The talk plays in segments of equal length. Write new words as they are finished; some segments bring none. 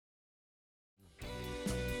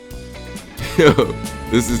Yo,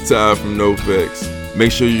 this is Ty from NoVex.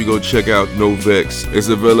 Make sure you go check out NoVex. It's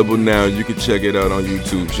available now. You can check it out on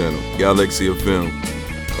YouTube channel, Galaxy of Film.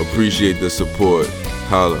 Appreciate the support.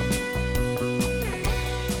 Holla.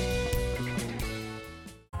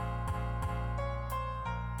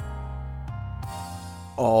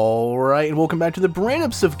 Alright, and welcome back to the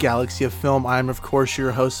brain-ups of Galaxy of Film. I'm, of course,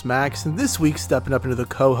 your host, Max, and this week, stepping up into the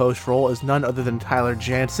co-host role is none other than Tyler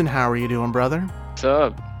Jansen. How are you doing, brother? What's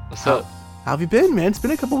up? How have you been, man? It's been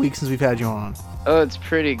a couple weeks since we've had you on. Oh, it's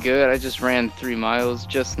pretty good. I just ran 3 miles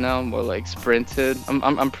just now, more like sprinted.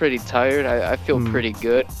 I'm pretty tired. I feel pretty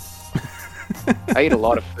good. I eat a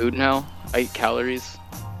lot of food now. I eat calories.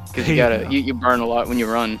 Because you burn a lot when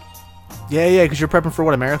you run. Yeah, because you're prepping for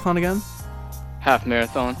what, a marathon again? Half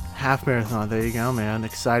marathon. Half marathon, there you go, man.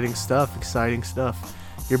 Exciting stuff.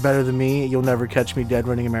 You're better than me. You'll never catch me dead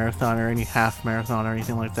running a marathon or any half marathon or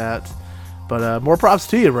anything like that. But more props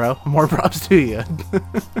to you, bro. More props to you.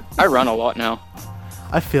 I run a lot now.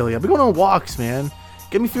 I feel you. I've been going on walks, man.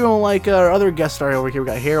 Get me feeling like our other guest star over here. We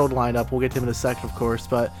got Harold lined up. We'll get to him in a second, of course.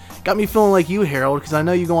 But got me feeling like you, Harold, because I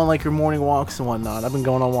know you go on like your morning walks and whatnot. I've been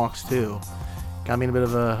going on walks too. Got me in a bit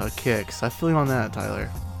of a kick. So I feel you on that,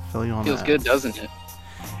 Tyler. Feels good, doesn't it?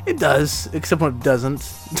 It does, except when it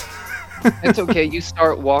doesn't. It's okay. You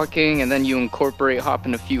start walking, and then you incorporate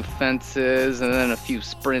hopping a few fences, and then a few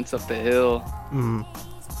sprints up the hill.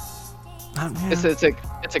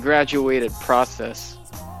 It's a graduated process.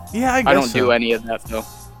 Yeah, I guess I don't so. do any of that though.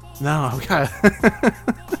 No, okay.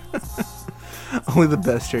 Only the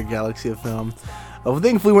best here at Galaxy of Film. Well,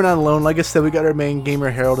 thankfully we're not alone. Like I said, we got our main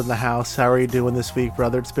gamer Harold in the house. How are you doing this week,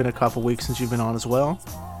 brother? It's been a couple weeks since you've been on as well.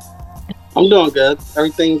 I'm doing good.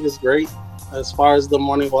 Everything is great. As far as the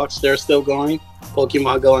morning walks, they're still going.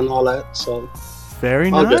 Pokemon Go and all that. So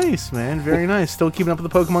very nice, man. Very nice. Still keeping up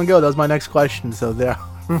with the Pokemon Go. That was my next question. So there,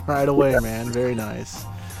 right away, man. Very nice.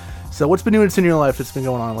 So what's been new in your life that's been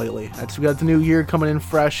going on lately? We got the new year coming in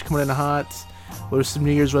fresh, coming in hot. What are some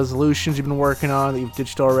New Year's resolutions you've been working on that you've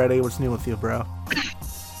ditched already? What's new with you, bro?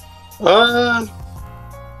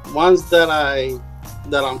 Ones that I'm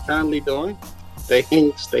currently doing.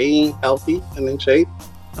 Staying healthy and in shape.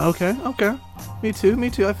 Okay. Me too.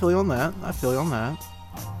 I feel you on that.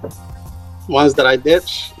 Ones that I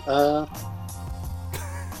ditch, I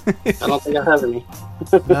don't think I have any.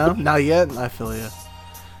 No, not yet. I feel you.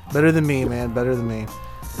 Better than me, man. Better than me.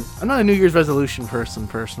 I'm not a New Year's resolution person,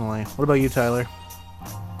 personally. What about you, Tyler?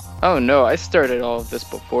 Oh no, I started all of this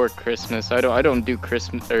before Christmas. I don't do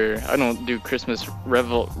Christmas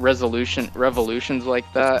revolutions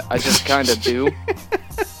like that. I just kind of do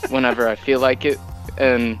whenever I feel like it.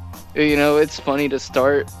 And you know, it's funny to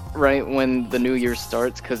start right when the new year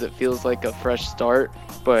starts because it feels like a fresh start,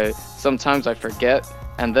 but sometimes I forget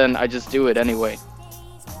and then I just do it anyway.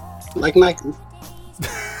 Like Nike.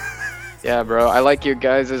 Yeah, bro. I like your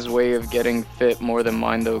guys' way of getting fit more than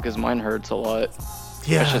mine though, because mine hurts a lot.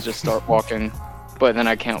 Yeah. I should just start walking, but then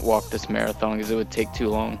I can't walk this marathon because it would take too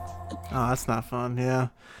long. Oh, that's not fun. Yeah.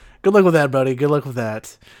 Good luck with that, buddy. Good luck with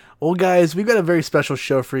that. Well, guys, we've got a very special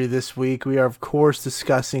show for you this week. We are, of course,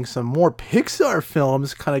 discussing some more Pixar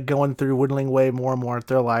films, kind of going through, whittling away more and more at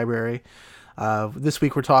their library. This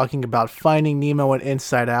week we're talking about Finding Nemo and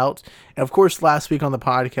Inside Out. And, of course, last week on the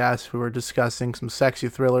podcast we were discussing some sexy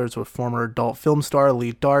thrillers with former adult film star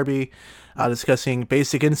Lee Darby, discussing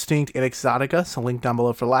Basic Instinct and Exotica. So link down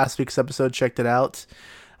below for last week's episode. Checked it out.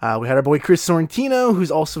 We had our boy Chris Sorrentino, who's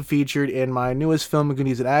also featured in my newest film,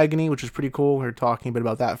 Goonies and Agony, which is pretty cool. We were talking a bit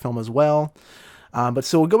about that film as well. But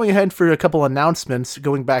so we're going ahead for a couple announcements,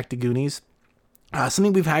 going back to Goonies.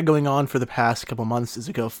 Something we've had going on for the past couple months is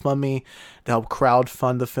a GoFundMe to help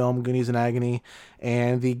crowdfund the film Goonies and Agony.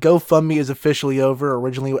 And the GoFundMe is officially over,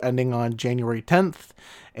 originally ending on January 10th.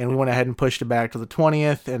 And we went ahead and pushed it back to the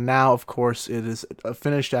 20th. And now, of course, it is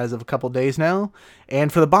finished as of a couple days now.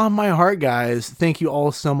 And for the bottom of my heart, guys, thank you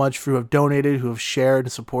all so much for who have donated, who have shared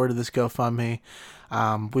and supported this GoFundMe.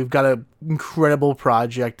 We've got an incredible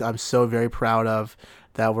project I'm so very proud of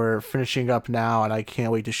that we're finishing up now, and I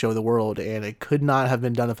can't wait to show the world. And it could not have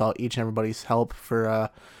been done without each and everybody's help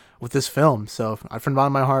with this film. So from the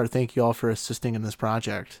bottom of my heart, thank you all for assisting in this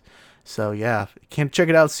project. So yeah, can't check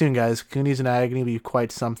it out soon, guys. Goonies and Agony will be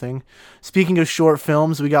quite something. Speaking of short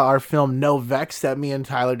films, we got our film No Vex that me and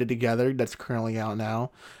Tyler did together. That's currently out now.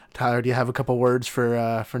 Tyler, do you have a couple words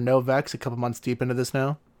for No Vex? A couple months deep into this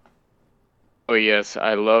now. Oh yes,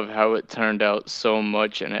 I love how it turned out so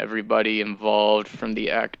much and everybody involved from the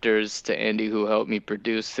actors to Andy who helped me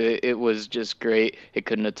produce it. It was just great. It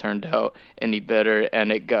couldn't have turned out any better and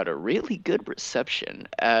it got a really good reception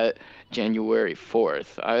at January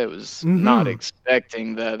 4th. I was not Mm-hmm.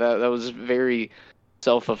 expecting that. That was very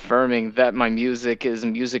self-affirming that my music is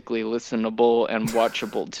musically listenable and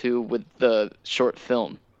watchable too with the short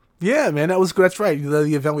film. Yeah, man, that's right.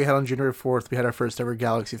 The event we had on January 4th, we had our first ever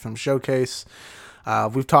Galaxy Film Showcase.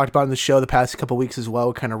 We've talked about it in the show the past couple weeks as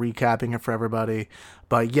well, kind of recapping it for everybody.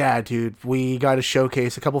 But yeah, dude, we got to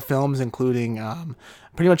showcase a couple films, including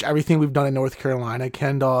pretty much everything we've done in North Carolina.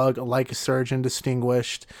 Ken Dog, Like a Surgeon,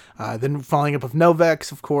 Distinguished. Then following up with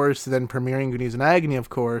Novex, of course. Then premiering Good News and Agony, of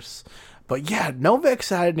course. But yeah,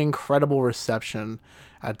 Novex had an incredible reception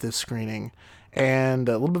at this screening. And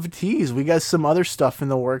a little bit of a tease, we got some other stuff in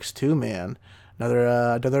the works too, man.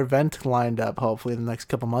 Another event lined up, hopefully, in the next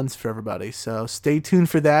couple months for everybody. So stay tuned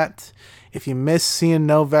for that. If you miss seeing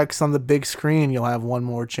Novex on the big screen, you'll have one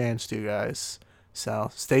more chance to, guys. So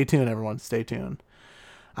stay tuned, everyone. Stay tuned.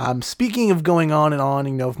 Speaking of going on and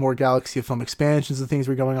on, with more Galaxy of Film expansions and things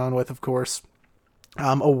we're going on with, of course.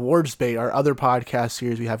 Awards Bait, our other podcast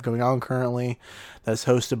series we have going on currently, that's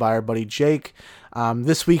hosted by our buddy Jake.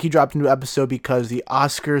 This week he dropped a new episode because the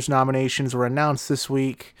Oscars nominations were announced this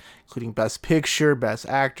week, including Best Picture, Best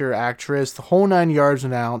Actor, Actress, the whole 9 yards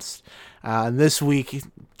announced. And this week,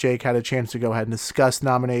 Jake had a chance to go ahead and discuss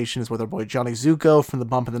nominations with our boy Johnny Zuko from the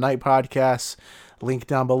Bump of the Night podcast. Link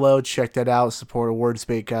down below. Check that out. Support Awards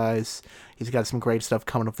Bait, guys. He's got some great stuff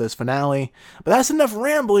coming up for this finale. But that's enough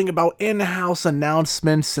rambling about in-house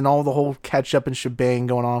announcements and all the whole catch-up and shebang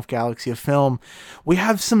going on with Galaxy of Film. We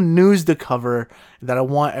have some news to cover that I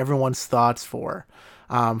want everyone's thoughts for.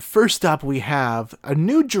 First up, we have a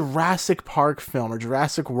new Jurassic Park film, or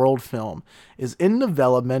Jurassic World film, is in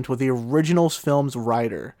development with the original film's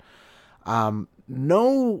writer.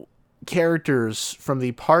 No characters from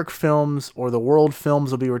the Park films or the World films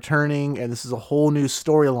will be returning, and this is a whole new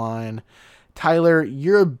storyline. Tyler,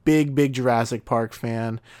 you're a big Jurassic Park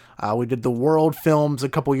fan. We did the World films a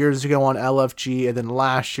couple years ago on LFG, and then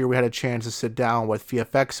last year we had a chance to sit down with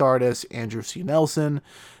VFX artist Andrew C. Nelson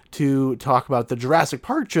to talk about the Jurassic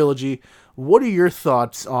Park trilogy. What are your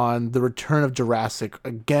thoughts on the return of Jurassic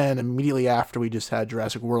again immediately after we just had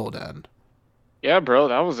Jurassic World end? Yeah, bro,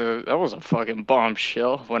 that was a fucking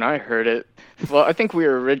bombshell when I heard it. Well, I think we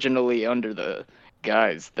were originally under the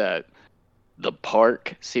guise that the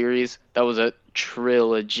Park series, that was a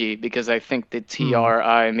trilogy, because I think the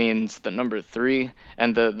TRI means the number 3,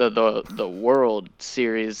 and the World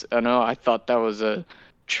series, I thought that was a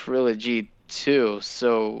trilogy too.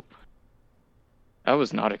 So I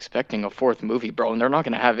was not expecting a 4th movie, bro, and they're not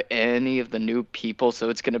gonna have any of the new people, so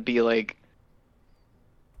it's gonna be like,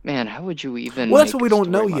 man, how would you even? Well, that's what we don't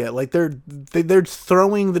know yet. Like they're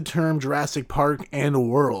throwing the term Jurassic Park and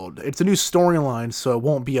World. It's a new storyline, so it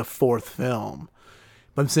won't be a 4th film.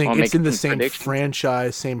 But I'm saying it's in the same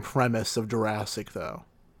franchise, same premise of Jurassic, though.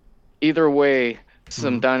 Either way,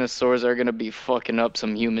 some dinosaurs are gonna be fucking up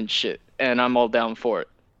some human shit, and I'm all down for it.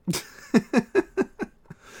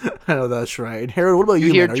 I know that's right. Harold, what about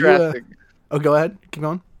you, hear man? Jurassic? Oh, go ahead. Keep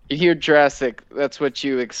going. You hear Jurassic? That's what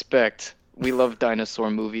you expect. We love dinosaur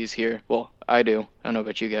movies here. Well, I do. I don't know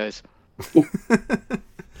about you guys.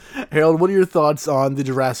 Harold, what are your thoughts on the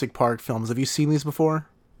Jurassic Park films? Have you seen these before?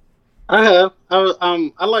 I have.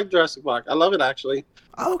 I like Jurassic Park. I love it, actually.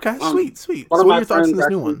 Oh, okay, sweet. So One of what my are your thoughts on this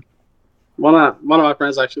friends new one? One of my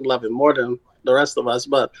friends actually love it more than the rest of us,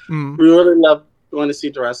 but we really love going to see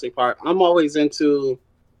Jurassic Park. I'm always into,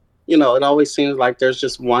 it always seems like there's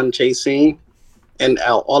just one chase scene in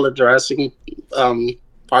all the Jurassic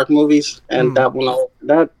Park movies, and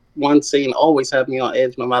that one scene always had me on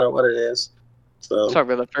edge no matter what it is. So talk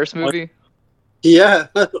about the first movie. Yeah.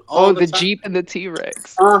 The Jeep and the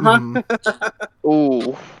T-Rex.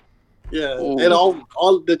 Ooh. Yeah. Ooh. And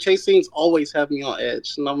all the chase scenes always have me on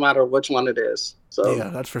edge, no matter which one it is. So yeah,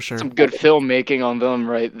 that's for sure. Some good filmmaking on them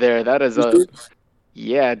right there. That is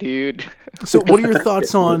yeah, dude. So what are your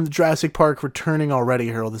thoughts on Jurassic Park returning already,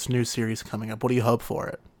 Harold, this new series coming up? What do you hope for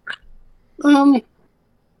it?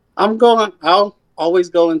 I'll always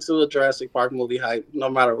go into a Jurassic Park movie hype, no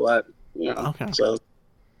matter what. Okay. So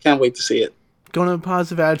can't wait to see it. Going to a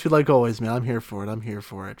positive attitude like always, man. I'm here for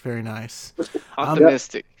it. Very nice.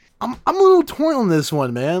 Optimistic. I'm a little torn on this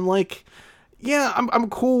one, man. Like, yeah, I'm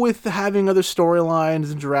cool with having other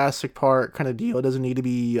storylines in Jurassic Park kind of deal. It doesn't need to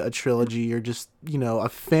be a trilogy or just, a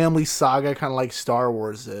family saga kind of like Star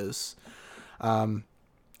Wars is.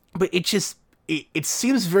 But it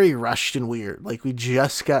seems very rushed and weird. Like, we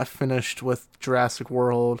just got finished with Jurassic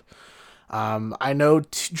World. I know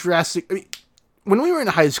when we were in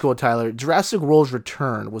high school, Tyler, Jurassic World's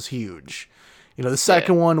Return was huge. You know, the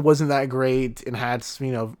second one wasn't that great and had,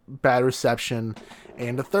 bad reception.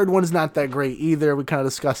 And the third one's not that great either. We kind of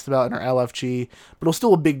discussed about in our LFG. But it was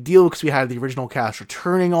still a big deal because we had the original cast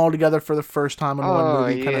returning all together for the first time in one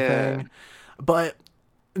movie kind of thing. But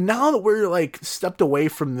now that we're, stepped away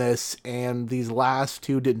from this and these last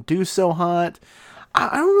two didn't do so hot,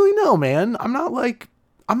 I don't really know, man. I'm not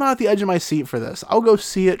at the edge of my seat for this. I'll go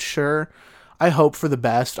see it, sure. I hope for the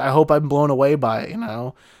best. I hope I'm blown away by it,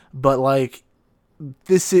 But, I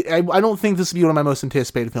don't think this will be one of my most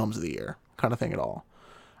anticipated films of the year, kind of thing at all.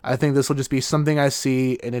 I think this will just be something I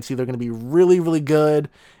see, and it's either going to be really, really good,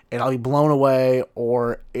 and I'll be blown away,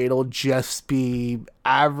 or it'll just be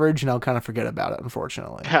average, and I'll kind of forget about it,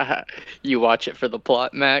 unfortunately. You watch it for the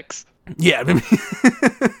plot, Max? Yeah.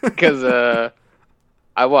 Because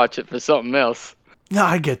I watch it for something else. No,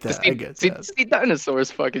 I get that. See, dinosaurs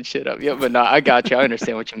fucking shit up. Yeah, but no, I got you. I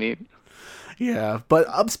understand what you mean. Yeah,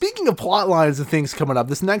 but speaking of plot lines and things coming up,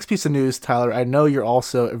 this next piece of news, Tyler, I know you're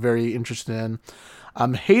also very interested in.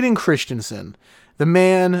 Hayden Christensen, the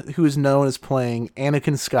man who is known as playing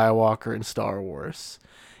Anakin Skywalker in Star Wars,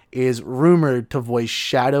 is rumored to voice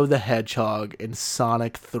Shadow the Hedgehog in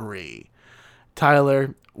Sonic 3.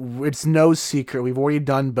 Tyler, it's no secret. We've already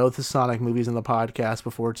done both the Sonic movies in the podcast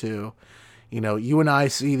before, too. You and I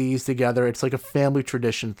see these together. It's like a family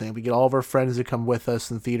tradition thing. We get all of our friends to come with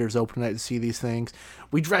us in theaters open night to see these things.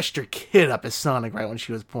 We dressed your kid up as Sonic right when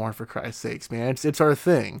she was born, for Christ's sakes, man. It's our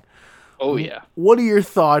thing. Oh, yeah. What are your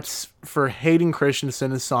thoughts for Hayden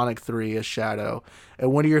Christensen in Sonic 3 as Shadow?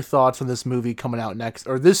 And what are your thoughts on this movie coming out next,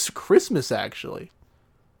 or this Christmas, actually?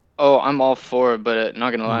 Oh, I'm all for it, but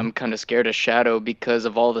not gonna lie, I'm kind of scared of Shadow because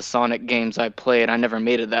of all the Sonic games I played. I never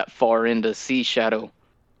made it that far in to see Shadow.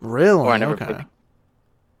 Really? Or I never okay. played.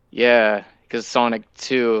 Yeah, because Sonic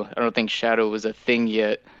 2, I don't think Shadow was a thing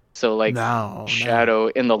yet. So Shadow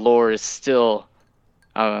in the lore is still,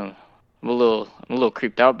 I'm a little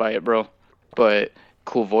creeped out by it, bro. But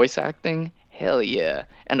cool voice acting, hell yeah.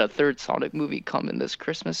 And a third Sonic movie coming this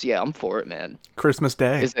Christmas, yeah, I'm for it, man. Christmas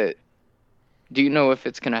Day. Do you know if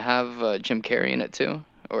it's gonna have Jim Carrey in it too,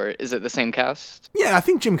 or is it the same cast? Yeah, I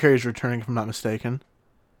think Jim Carrey's returning, if I'm not mistaken.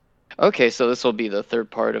 Okay, so this will be the third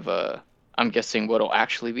part of I'm guessing what'll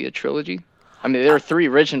actually be a trilogy. I mean, there are 3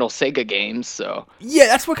 original Sega games, so... Yeah,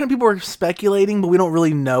 that's what kind of people are speculating, but we don't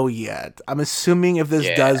really know yet. I'm assuming if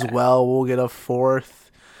this does well, we'll get a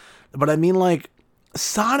 4th. But I mean,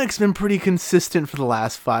 Sonic's been pretty consistent for the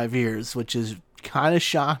last 5 years, which is kind of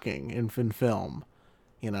shocking in film,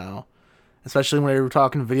 Especially when we were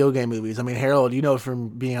talking video game movies. I mean, Harold, from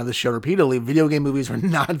being on the show repeatedly, video game movies were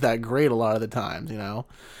not that great a lot of the times,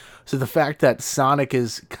 So the fact that Sonic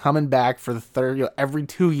is coming back for the third, every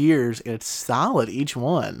 2 years, and it's solid each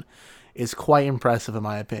one, is quite impressive in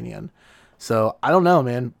my opinion. So I don't know,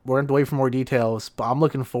 man. We're going to wait for more details, but I'm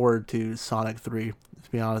looking forward to Sonic 3,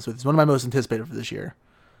 to be honest with you. It's one of my most anticipated for this year.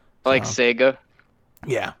 Like Sega?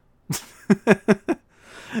 Yeah.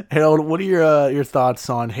 Harold, what are your thoughts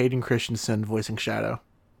on Hayden Christensen voicing Shadow?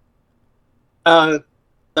 That's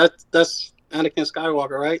Anakin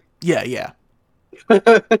Skywalker, right? Yeah.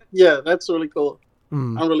 Yeah, that's really cool.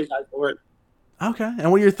 I'm really hyped for it. Okay.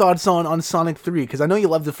 And what are your thoughts on Sonic 3? Because I know you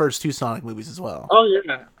love the first 2 Sonic movies as well. Oh,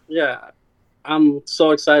 yeah. I'm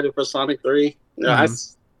so excited for Sonic 3.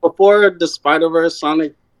 Before the Spider-Verse,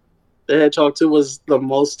 Sonic the Hedgehog 2 was the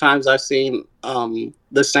most times I've seen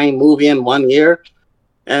the same movie in 1 year.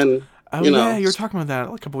 And, you were talking about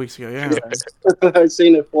that a couple weeks ago, yeah. I've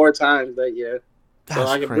seen it 4 times that year.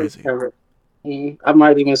 That's crazy. I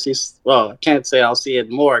might even see, I can't say I'll see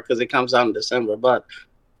it more because it comes out in December, but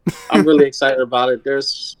I'm really excited about it.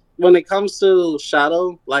 When it comes to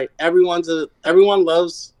Shadow, everyone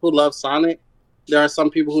loves Sonic. There are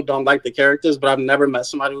some people who don't like the characters, but I've never met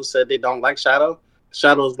somebody who said they don't like Shadow.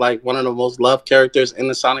 Shadow is one of the most loved characters in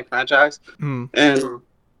the Sonic franchise. And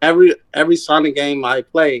every Sonic game I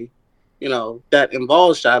play, that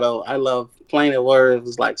involves Shadow, I love playing it, where it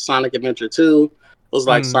was Sonic Adventure 2, it was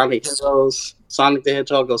Sonic Heroes, Sonic the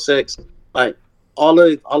Hedgehog 06. All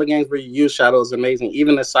the games where you use Shadow is amazing.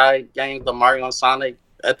 Even the side games, the Mario and Sonic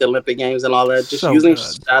at the Olympic Games and all that, just so using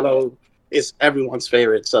good. Shadow is everyone's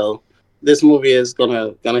favorite. So this movie is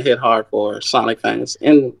gonna hit hard for Sonic fans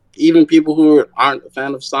and even people who aren't a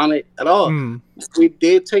fan of Sonic at all. We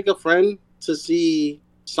did take a friend to see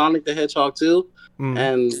Sonic the Hedgehog 2,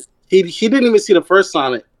 and he didn't even see the first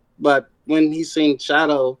Sonic, but when he seen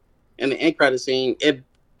Shadow in the end credit scene, it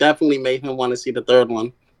definitely made him want to see the third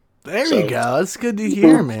one. There you go. That's good to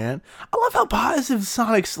hear, man. I love how positive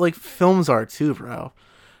Sonic's films are too, bro.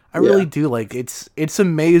 I really do. Like, it's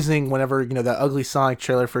amazing whenever, that ugly Sonic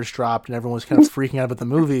trailer first dropped and everyone was kind of freaking out about the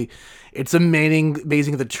movie. It's amazing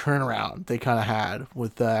the turnaround they kind of had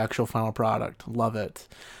with the actual final product. Love it.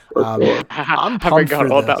 I'm pumped for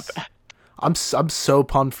this. About that. I'm so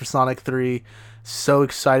pumped for Sonic 3. So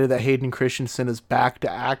excited that Hayden Christensen is back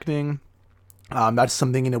to acting. That's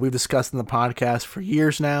something, we've discussed in the podcast for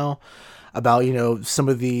years now about, some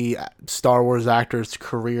of the Star Wars actors'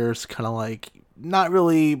 careers kind of like not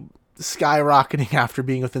really skyrocketing after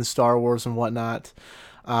being within Star Wars and whatnot.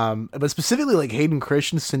 But specifically like Hayden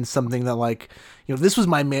Christensen, something that like, this was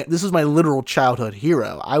my literal childhood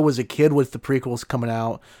hero. I was a kid with the prequels coming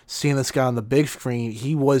out, seeing this guy on the big screen.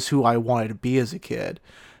 He was who I wanted to be as a kid.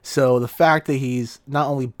 So the fact that he's not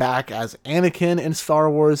only back as Anakin in Star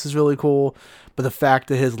Wars is really cool, but the fact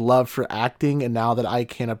that his love for acting, and now that I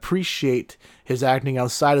can appreciate his acting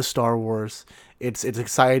outside of Star Wars, it's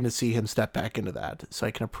exciting to see him step back into that, so I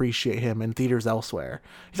can appreciate him in theaters elsewhere.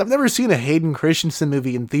 Because I've never seen a Hayden Christensen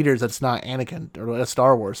movie in theaters that's not Anakin or a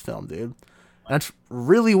Star Wars film, dude. That's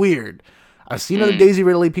really weird. I've seen other Daisy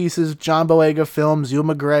Ridley pieces, John Boyega films,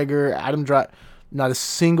 Ewan McGregor, Adam Driver. Not a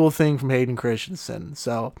single thing from Hayden Christensen.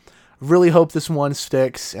 So really hope this one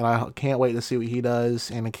sticks, and I can't wait to see what he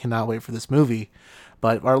does, and I cannot wait for this movie.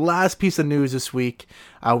 But our last piece of news this week,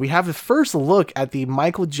 we have the first look at the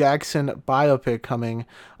Michael Jackson biopic coming,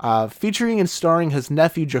 featuring and starring his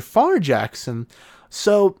nephew Jafar Jackson.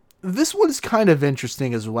 So this one's kind of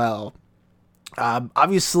interesting as well.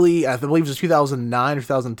 Obviously, I believe it was 2009 or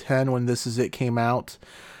 2010 when This Is It came out.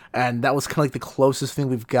 And that was kind of like the closest thing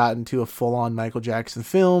we've gotten to a full-on Michael Jackson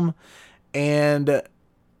film. And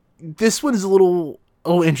this one is a little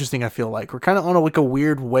interesting, I feel like. We're kind of on a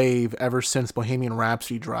weird wave ever since Bohemian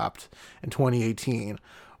Rhapsody dropped in 2018,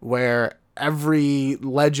 where every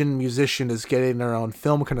legend musician is getting their own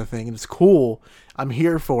film kind of thing. And it's cool. I'm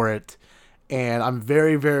here for it. And I'm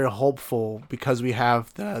very, very hopeful because we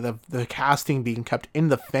have the casting being kept in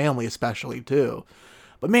the family especially, too.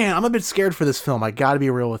 But man, I'm a bit scared for this film. I gotta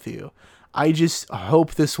be real with you. I just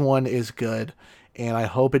hope this one is good, and I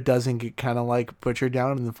hope it doesn't get kind of like butchered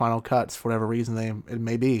down in the final cuts for whatever reason it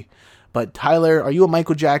may be. But Tyler, are you a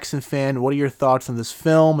Michael Jackson fan? What are your thoughts on this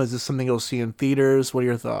film? Is this something you'll see in theaters? What are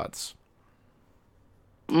your thoughts?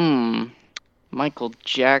 Michael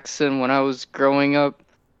Jackson, when I was growing up,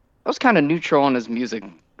 I was kind of neutral on his music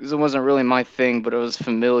because it wasn't really my thing, but I was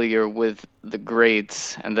familiar with the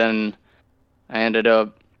greats, and then I ended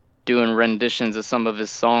up doing renditions of some of his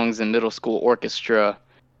songs in middle school orchestra.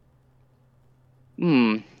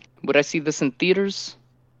 Would I see this in theaters?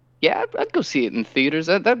 Yeah, I'd go see it in theaters.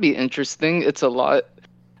 That'd be interesting. It's a lot.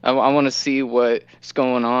 I want to see what's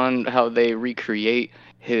going on, how they recreate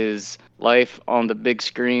his life on the big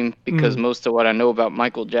screen, because most of what I know about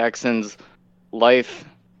Michael Jackson's life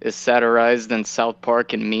is satirized in South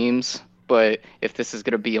Park and memes. But if this is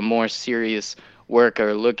going to be a more serious work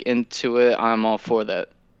or look into it, I'm all for that.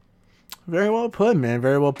 Very well put, man.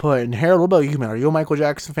 Very well put. And Harold, what about you, man? Are you a Michael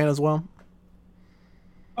Jackson fan as well?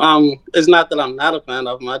 It's not that I'm not a fan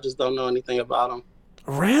of him. I just don't know anything about him.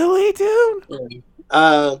 Really, dude?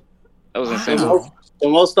 I was gonna say the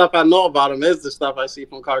most stuff I know about him is the stuff I see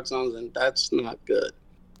from cartoons, and that's not good.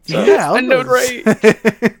 So, yeah, I know,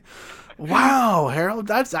 right? Wow, Harold,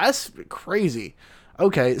 that's crazy.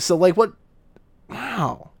 Okay, so like what?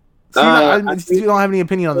 Wow. So you don't have any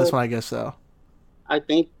opinion on this one, I guess, though. I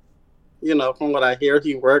think, from what I hear,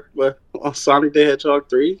 he worked on Sonic the Hedgehog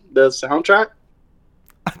 3, the soundtrack.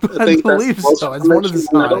 I believe so. It's one of the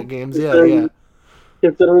Sonic games, yeah.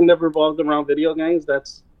 Considering it revolved around video games,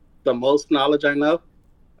 that's the most knowledge I know.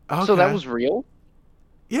 Okay. So that was real?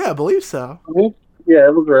 Yeah, I believe so. Mm-hmm. Yeah,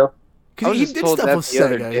 it was real. Because he did stuff with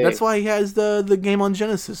Sega. That's why he has the game on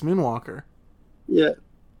Genesis, Moonwalker. Yeah.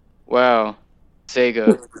 Wow.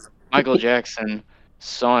 Sega. Michael Jackson,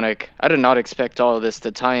 Sonic. I did not expect all of this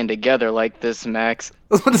to tie in together like this, Max. I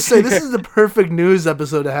was about to say, this is the perfect news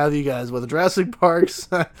episode to have you guys with. Jurassic Park's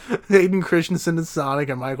Hayden Christensen and Sonic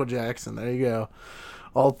and Michael Jackson. There you go.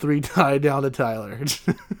 All three tied down to Tyler.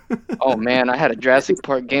 Oh, man, I had a Jurassic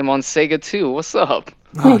Park game on Sega, too. What's up?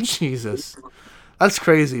 Oh, Jesus. That's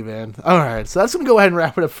crazy, man. All right, so that's going to go ahead and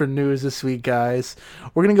wrap it up for news this week, guys.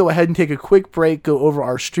 We're going to go ahead and take a quick break, go over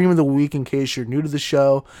our stream of the week in case you're new to the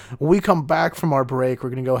show. When we come back from our break, we're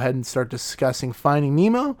going to go ahead and start discussing Finding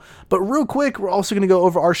Nemo. But real quick, we're also going to go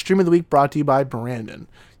over our stream of the week brought to you by Brandon.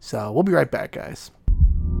 So we'll be right back, guys.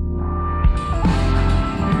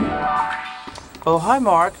 Oh, hi,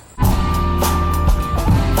 Mark.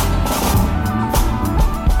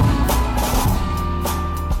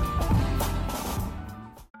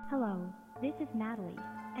 Hello, this is Natalie.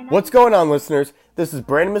 What's going on, listeners? This is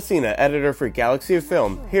Brandon Messina, editor for Galaxy of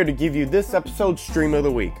Film, here to give you this episode's Stream of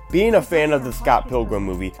the Week. Being a fan of the Scott Pilgrim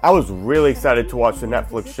movie, I was really excited to watch the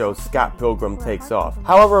Netflix show Scott Pilgrim Takes Off.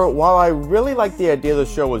 However, while I really liked the idea the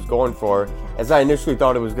show was going for, as I initially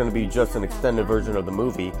thought it was going to be just an extended version of the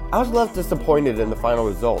movie, I was left disappointed in the final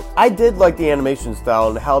result. I did like the animation style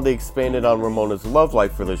and how they expanded on Ramona's love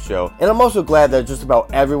life for this show, and I'm also glad that just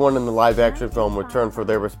about everyone in the live-action film returned for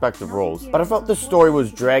their respective roles, but I felt the story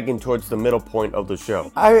was dragging towards the middle point of the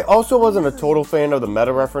show. I also wasn't a total fan of the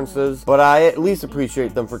meta references, but I at least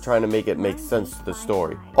appreciate them for trying to make it make sense to the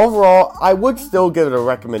story. Overall, I would still give it a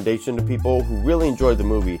recommendation to people who really enjoyed the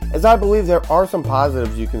movie, as I believe there are some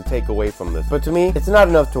positives you can take away from this, but to me, it's not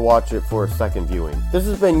enough to watch it for a second viewing. This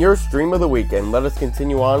has been your Stream of the Week, and let us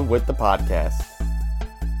continue on with the podcast.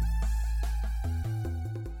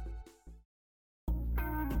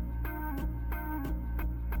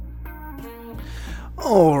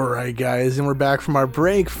 Alright guys, and we're back from our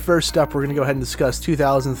break. First up, we're going to go ahead and discuss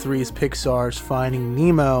 2003's Pixar's Finding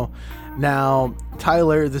Nemo. Now,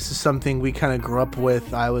 Tyler, this is something we kind of grew up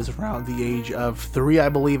with. I was around the age of 3, I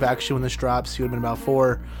believe, actually, when this drops. You would have been about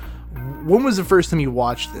 4. When was the first time you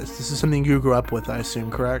watched this? This is something you grew up with, I assume,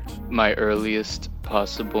 correct? My earliest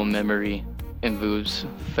possible memory involves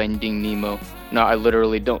Finding Nemo. No, I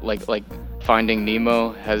literally don't like Finding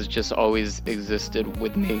Nemo has just always existed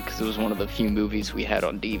with me because it was one of the few movies we had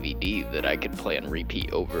on DVD that I could play and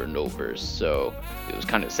repeat over and over. So it was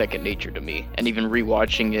kind of second nature to me. And even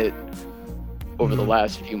rewatching it over the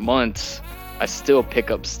last few months, I still pick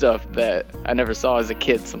up stuff that I never saw as a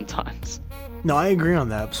kid sometimes. No, I agree on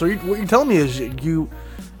that. So what you're telling me is you,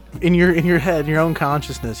 in your head, in your own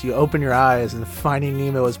consciousness, you open your eyes and Finding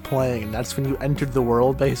Nemo is playing. And that's when you entered the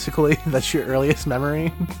world, basically. That's your earliest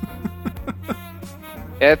memory.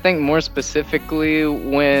 Yeah, I think more specifically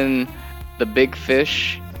when the big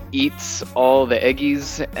fish eats all the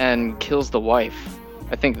eggies and kills the wife.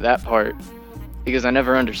 I think that part, because I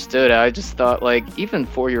never understood it. I just thought, even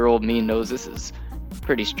 4-year-old me knows this is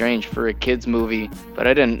pretty strange for a kid's movie, but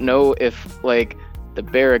I didn't know if, the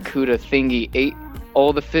barracuda thingy ate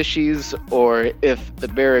all the fishies, or if the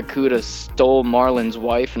barracuda stole Marlin's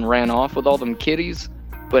wife and ran off with all them kitties.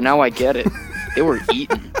 But now I get it. They were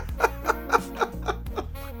eaten.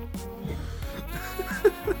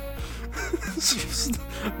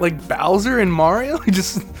 Like Bowser and Mario? He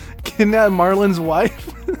just kidnapped Marlin's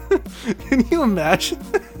wife? Can you imagine?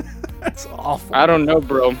 That's awful. I don't know,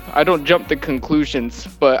 bro. I don't jump to conclusions,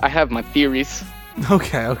 but I have my theories.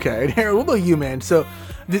 Okay. And Harold, what about you, man? So,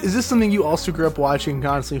 is this something you also grew up watching,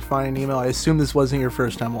 constantly Finding Nemo? I assume this wasn't your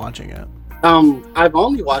first time watching it. I've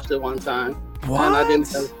only watched it one time. What? And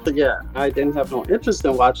I didn't have no interest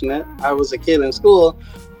in watching it. I was a kid in school.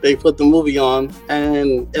 They put the movie on,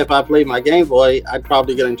 and if I played my Game Boy, I'd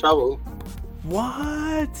probably get in trouble.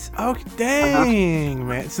 What? Oh, dang,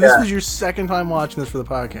 man. So this was your second time watching this for the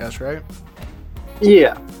podcast, right?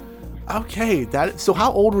 Yeah. Okay. So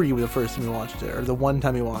how old were you the first time you watched it, or the one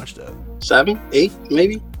time you watched it? 7, 8,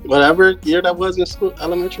 maybe. Whatever year that was in school,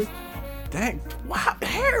 elementary. Dang. Wow,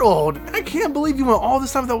 Harold, I can't believe you went all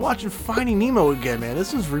this time without watching Finding Nemo again, man.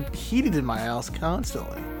 This was repeated in my house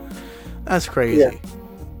constantly. That's crazy. Yeah.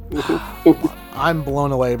 I'm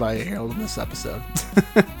blown away by Harold in this episode.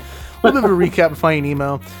 A little bit of a recap of Finding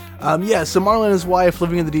Nemo. So Marlin and his wife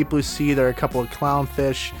living in the deep blue sea. There are a couple of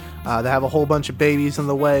clownfish. They have a whole bunch of babies on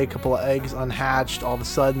the way, a couple of eggs unhatched. All of a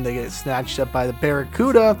sudden, they get snatched up by the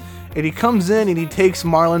barracuda, and he comes in and he takes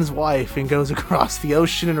Marlin's wife and goes across the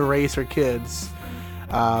ocean and erases her kids.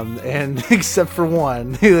 And except for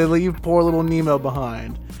one, they leave poor little Nemo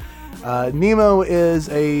behind. Nemo is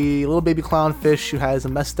a little baby clownfish who has a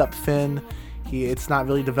messed up fin. It's not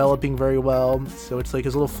really developing very well, so it's like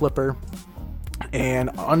his little flipper. And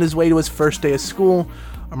on his way to his first day of school,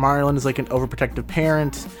 Marlin is like an overprotective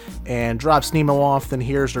parent and drops Nemo off, then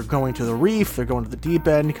hears they're going to the reef, they're going to the deep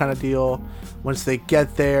end kind of deal. Once they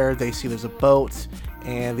get there, they see there's a boat,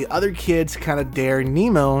 and the other kids kind of dare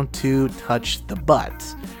Nemo to touch the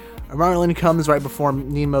butt. Marlin comes right before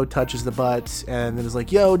Nemo touches the butt, and then is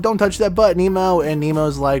like, yo, don't touch that butt, Nemo. And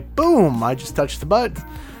Nemo's like, boom, I just touched the butt.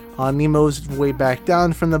 On Nemo's way back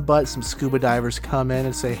down from the butt, some scuba divers come in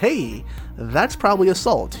and say, hey, that's probably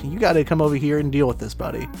assault. You got to come over here and deal with this,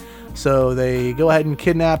 buddy. So they go ahead and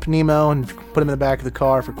kidnap Nemo and put him in the back of the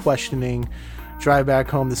car for questioning, drive back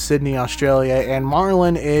home to Sydney, Australia, and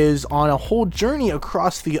Marlin is on a whole journey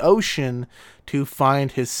across the ocean to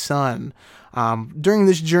find his son. During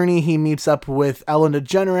this journey, he meets up with Ellen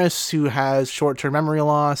DeGeneres, who has short-term memory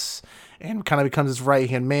loss, and kind of becomes his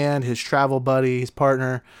right-hand man, his travel buddy, his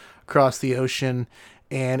partner across the ocean.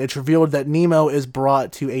 And it's revealed that Nemo is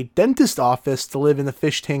brought to a dentist office to live in the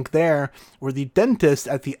fish tank there, where the dentist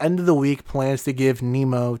at the end of the week plans to give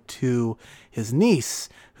Nemo to his niece,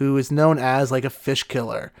 who is known as like a fish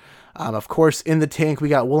killer. Of course, in the tank, we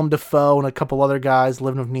got Willem Dafoe and a couple other guys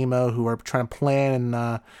living with Nemo who are trying to plan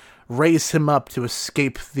and raise him up to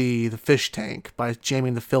escape the fish tank by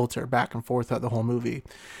jamming the filter back and forth throughout the whole movie.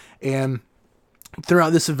 And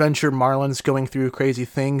throughout this adventure, Marlin's going through crazy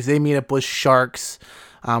things. They meet up with sharks.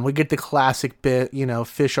 We get the classic bit,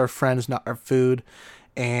 fish are friends, not our food.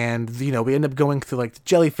 And, we end up going through like the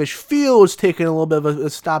jellyfish fields, taking a little bit of a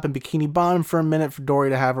stop in Bikini Bottom for a minute for Dory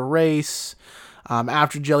to have a race.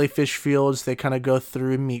 After jellyfish fields, they kind of go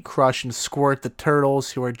through and meet Crush and Squirt, the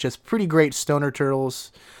turtles, who are just pretty great stoner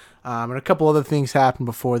turtles. And a couple other things happen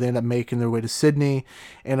before they end up making their way to Sydney.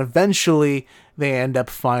 And eventually, they end up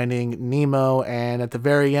finding Nemo. And at the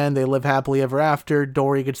very end, they live happily ever after.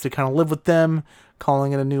 Dory gets to kind of live with them,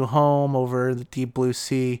 calling it a new home over the deep blue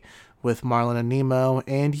sea with Marlin and Nemo.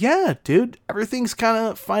 And yeah, dude, everything's kind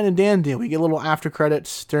of fine and dandy. We get a little after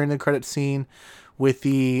credits during the credit scene with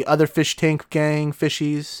the other fish tank gang,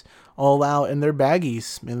 fishies, all out in their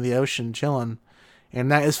baggies in the ocean chilling.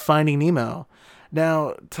 And that is Finding Nemo.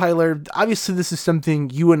 Now, Tyler, obviously this is something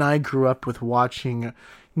you and I grew up with watching,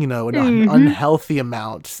 an unhealthy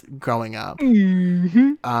amount growing up.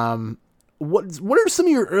 Mm-hmm. What are some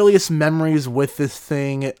of your earliest memories with this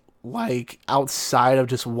thing, like, outside of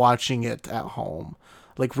just watching it at home?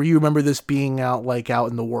 Like, where you remember this being out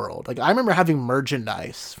in the world? Like, I remember having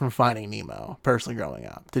merchandise from Finding Nemo, personally, growing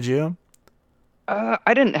up. Did you?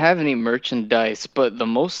 I didn't have any merchandise, but the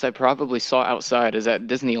most I probably saw outside is at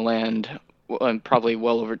Disneyland, probably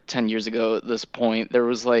well over 10 years ago at this point. There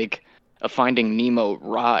was, like, a Finding Nemo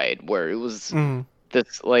ride where it was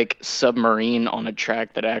this, like, submarine on a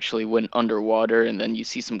track that actually went underwater, and then you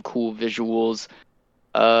see some cool visuals.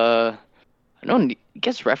 I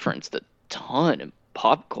guess referenced a ton of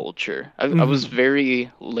pop culture. I was very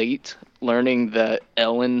late learning that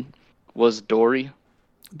Ellen was Dory.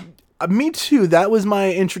 Me too. That was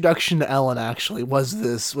my introduction to Ellen, actually, was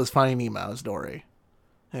Finding Nemo as Dory.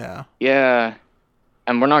 Yeah. Yeah.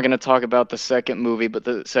 And we're not going to talk about the second movie, but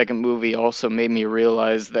the second movie also made me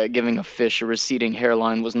realize that giving a fish a receding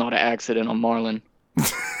hairline was not an accident on Marlin.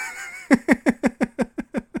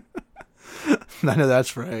 I know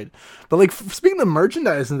that's right. But, like, speaking of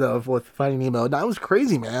merchandising, though, with Finding Nemo, that was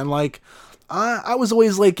crazy, man. Like, I was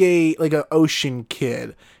always like a ocean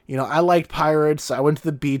kid. I liked pirates. I went to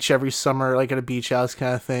the beach every summer, like at a beach house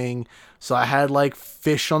kind of thing. So I had like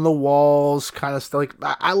fish on the walls, kind of stuff. Like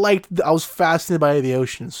I was fascinated by the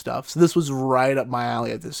ocean stuff. So this was right up my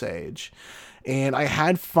alley at this age. And I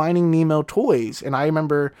had Finding Nemo toys, and I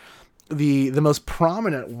remember the most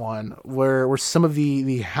prominent one were some of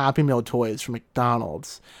the Happy Meal toys from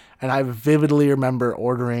McDonald's. And I vividly remember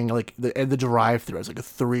ordering like the drive-thru as like a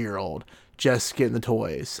 3-year-old, just getting the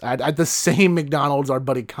toys at the same McDonald's our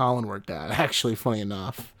buddy Colin worked at. Actually, funny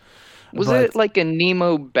enough. Was it like a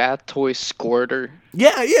Nemo bath toy squirter?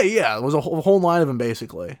 Yeah. It was a whole line of them,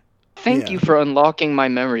 basically. Thank you for unlocking my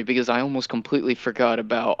memory, because I almost completely forgot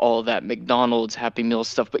about all that McDonald's Happy Meal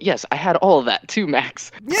stuff. But yes, I had all of that too,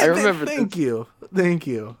 Max. Yeah, I remember. Thank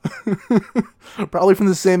you. Probably from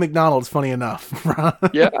the same McDonald's, funny enough.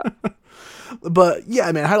 Yeah. But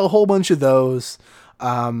yeah, man, I had a whole bunch of those.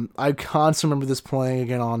 I constantly remember this playing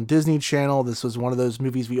again on Disney Channel. This was one of those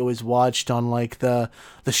movies we always watched on like the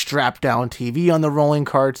strap down TV on the rolling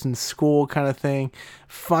carts in school kind of thing.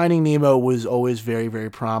 Finding Nemo was always very, very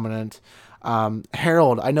prominent.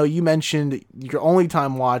 Harold, I know you mentioned your only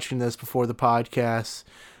time watching this before the podcast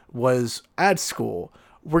was at school.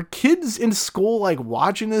 Were kids in school like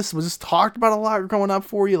watching this? Was this talked about a lot growing up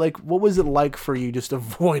for you? Like, what was it like for you just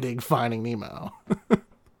avoiding Finding Nemo?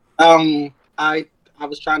 I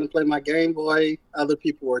was trying to play my Game Boy. Other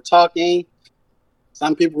people were talking.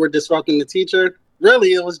 Some people were disrupting the teacher.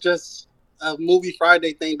 Really, it was just a movie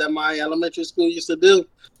Friday thing that my elementary school used to do.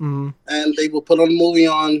 Mm-hmm. And they would put on a movie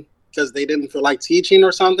on because they didn't feel like teaching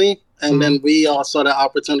or something. And then we all saw the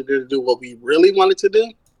opportunity to do what we really wanted to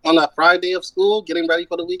do on a Friday of school, getting ready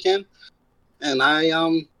for the weekend. And I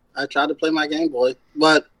tried to play my Game Boy.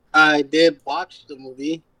 But I did watch the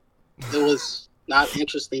movie. It was not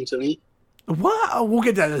interesting to me. Wow, we'll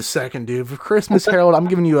get that in a second, dude. For Christmas, Harold, I'm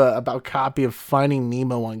giving you a copy of Finding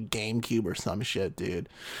Nemo on GameCube or some shit, dude.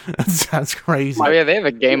 That's crazy. Oh yeah, they have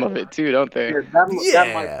a game of it too, don't they?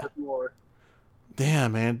 That might be more.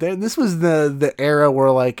 Damn, man. This was the era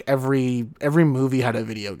where like every movie had a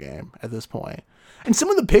video game at this point. And some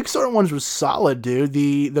of the Pixar ones were solid, dude.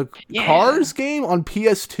 The Cars game on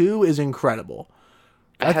PS2 is incredible.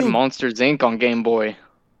 I had Monsters Inc. on Game Boy.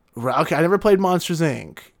 Okay, I never played Monsters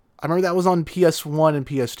Inc. I remember that was on PS1 and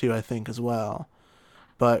PS2, I think, as well.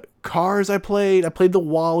 But Cars I played the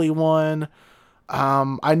Wall-E one.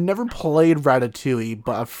 I never played Ratatouille,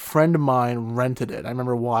 but a friend of mine rented it. I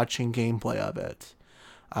remember watching gameplay of it.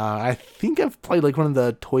 I think I've played like one of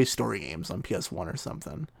the Toy Story games on PS1 or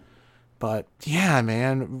something. But yeah,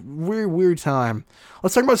 man, weird time.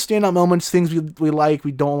 Let's talk about standout moments, things we like,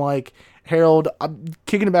 we don't like. Harold, I'm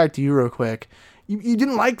kicking it back to you real quick. You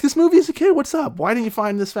didn't like this movie as a kid? What's up? Why didn't you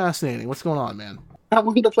find this fascinating? What's going on, man? I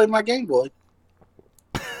wanted to play my Game Boy.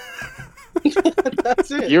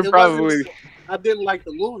 That's it. I didn't like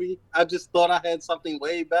the movie. I just thought I had something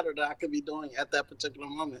way better that I could be doing at that particular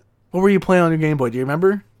moment. What were you playing on your Game Boy? Do you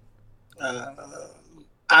remember?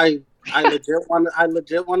 I legit want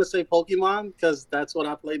to say Pokemon because that's what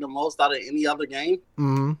I played the most out of any other game.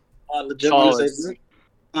 Mm-hmm. I legit want to say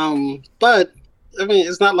that. But I mean,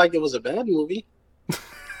 it's not like it was a bad movie.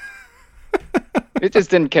 It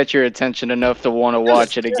just didn't catch your attention enough to want to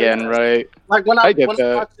watch it again, right? Like when I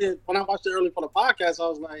watched it early for the podcast, I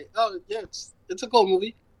was like, "Oh yeah, it's a cool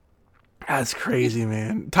movie." That's crazy,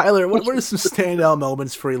 man. Tyler, what are some standout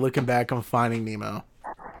moments for you looking back on Finding Nemo?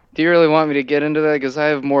 Do you really want me to get into that? Because I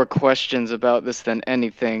have more questions about this than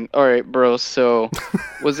anything. All right, bro. So,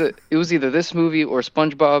 it was either this movie or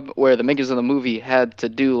SpongeBob, where the makers of the movie had to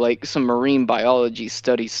do like some marine biology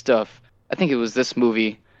study stuff. I think it was this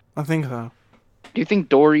movie. I think so. Do you think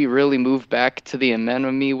Dory really moved back to the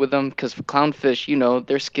anemone with them? Because clownfish,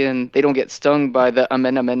 their skin, they don't get stung by the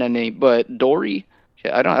anemone, but Dory,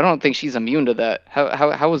 I don't think she's immune to that.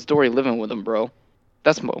 How was Dory living with them, bro?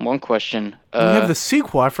 That's one question. We have the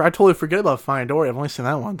sequel. I totally forget about Finding Dory. I've only seen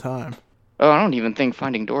that one time. Oh, I don't even think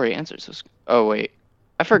Finding Dory answers this. Oh wait,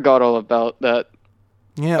 I forgot all about that.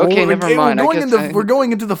 Yeah. Okay, never mind. We're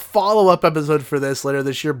going into the follow-up episode for this later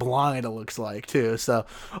this year. Blind, it looks like too. So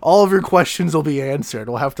all of your questions will be answered.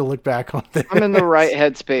 We'll have to look back on this. I'm in the right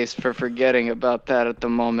headspace for forgetting about that at the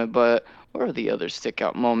moment, but what are the other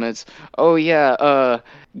stick-out moments? Oh yeah,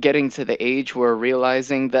 getting to the age where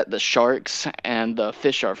realizing that the sharks and the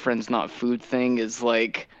fish are friends not food thing is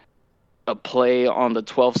like a play on the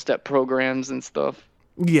 12-step programs and stuff.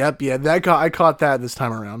 Yep, yeah, I caught that this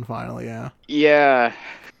time around finally, yeah. Yeah,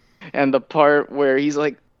 and the part where he's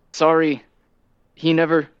like, sorry, he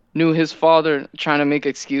never knew his father, trying to make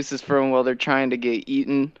excuses for him while they're trying to get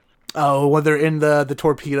eaten. Oh, when they're in the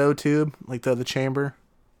torpedo tube, like the chamber?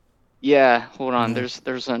 Yeah, hold on,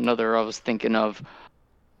 there's another I was thinking of.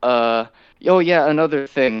 Another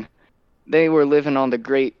thing. They were living on the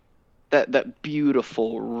great, that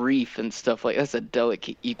beautiful reef and stuff, like that's a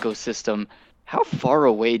delicate ecosystem. How far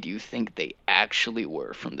away do you think they actually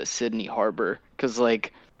were from the Sydney Harbor? Because,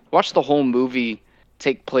 like, watch the whole movie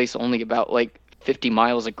take place only about, 50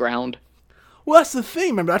 miles of ground. Well, that's the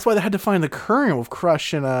thing, remember? That's why they had to find the current with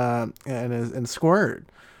Crush and Squirt.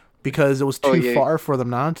 Because it was too far for them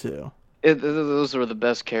not to. Those were the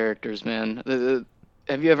best characters, man.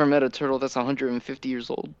 Have you ever met a turtle that's 150 years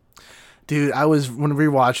old? Dude, when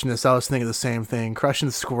rewatching this, I was thinking the same thing. Crush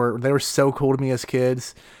and Squirt, they were so cool to me as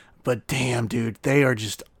kids. But damn, dude, they are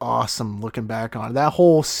just awesome looking back on it. That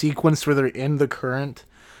whole sequence where they're in the current,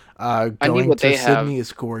 going to Sydney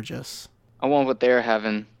is gorgeous. I want what they're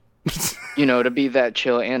having, to be that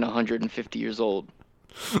chill and 150 years old.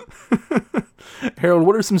 Harold,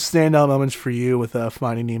 what are some standout moments for you with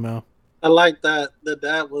Finding Nemo? I like that the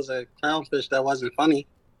dad was a clownfish that wasn't funny.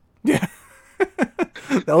 Yeah.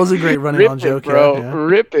 That was a great running on joke, bro. Yeah.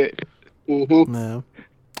 Rip it. Mm-hmm. No.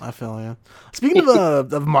 I feel you. Speaking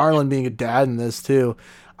of Marlin being a dad in this too,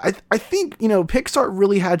 I think Pixar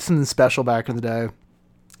really had something special back in the day,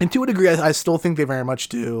 and to a degree, I still think they very much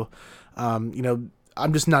do.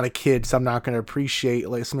 I'm just not a kid, so I'm not going to appreciate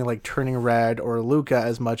something like Turning Red or Luca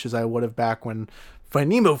as much as I would have back when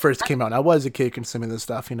Finding Nemo first came out. And I was a kid consuming this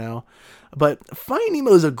stuff, But Finding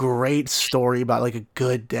Nemo is a great story about a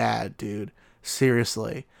good dad, dude.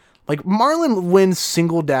 Seriously, Marlin wins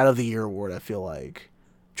Single Dad of the Year award. I feel like.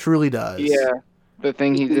 Truly does. Yeah, the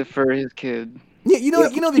thing he did for his kid. Yeah, you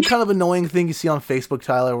know the kind of annoying thing you see on Facebook,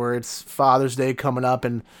 Tyler, where it's Father's Day coming up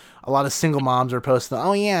and a lot of single moms are posting,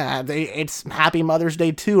 oh yeah, it's Happy Mother's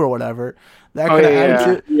Day too or whatever. That kind of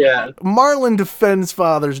attitude. Yeah. Marlin defends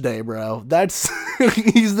Father's Day, bro. That's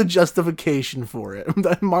he's the justification for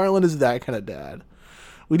it. Marlin is that kind of dad.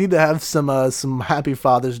 We need to have some Happy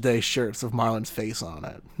Father's Day shirts with Marlin's face on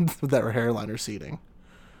it with that hairline receding.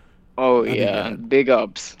 Oh, yeah. Big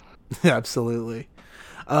ups. Absolutely.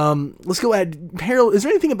 Let's go ahead. Harold, is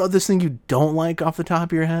there anything about this thing you don't like off the top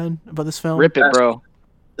of your head about this film? Rip it, bro.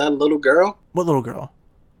 That little girl? What little girl?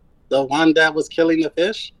 The one that was killing the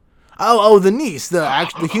fish? Oh, the niece,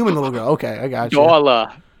 the human little girl. Okay, I got you.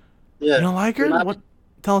 Darla. Yeah. You don't like her? What?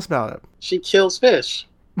 Tell us about it. She kills fish.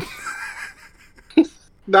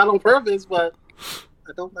 Not on purpose, but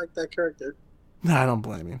I don't like that character. No, I don't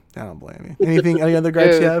blame you. Any other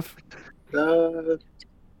gripes you have? No,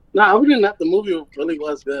 other than that, the movie really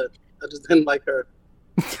was good. I just didn't like her.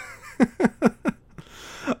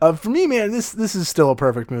 For me, man, this is still a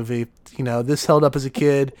perfect movie. You know, this held up as a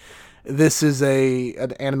kid. This is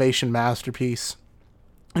an animation masterpiece.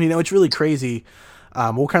 And, you know, it's really crazy.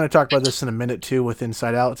 We'll kind of talk about this in a minute, too, with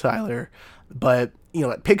Inside Out, Tyler. But, you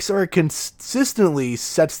know, Pixar consistently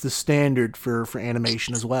sets the standard for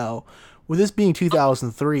animation as well. With this being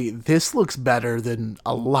 2003, this looks better than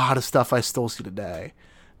a lot of stuff I still see today.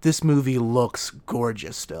 This movie looks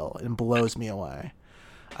gorgeous still and blows me away.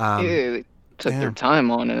 They took their time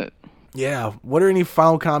on it. Yeah. What are any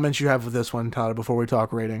final comments you have with this one, Tyler, before we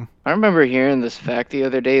talk rating? I remember hearing this fact the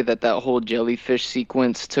other day that whole jellyfish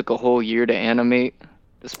sequence took a whole year to animate,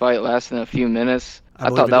 despite lasting a few minutes. I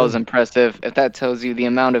thought that was impressive. If that tells you the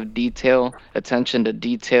amount of detail, attention to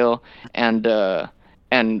detail,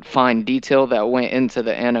 and fine detail that went into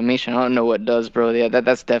the animation, I don't know what does, bro. Yeah,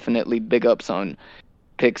 that's definitely big ups on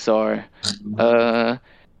Pixar.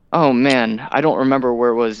 Oh man, I don't remember where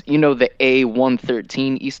it was. You know the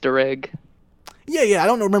Ep161 Easter egg? Yeah, I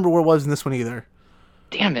don't remember where it was in this one either.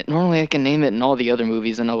 Damn it, normally I can name it in all the other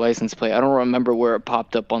movies in a license plate. I don't remember where it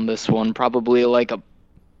popped up on this one. Probably like a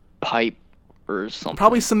pipe or something.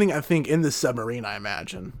 Probably something, I think, in the submarine, I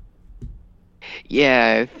imagine.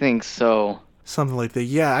 Yeah, I think so. Something like that.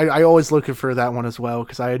 Yeah, I always looking for that one as well,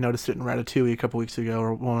 because I had noticed it in Ratatouille a couple weeks ago,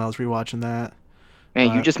 or when I was rewatching that.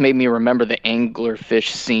 Man, you just made me remember the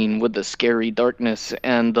anglerfish scene with the scary darkness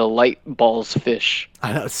and the light balls fish.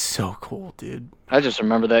 I know, it's so cool, dude. I just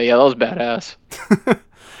remember that. Yeah, that was badass.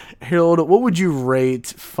 Harold, what would you rate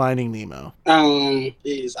Finding Nemo? I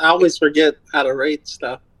always forget how to rate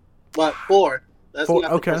stuff. But 4. That's 4,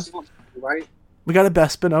 not okay. the first one, right? We got a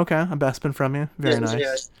Bespin, okay. A Bespin from you. Very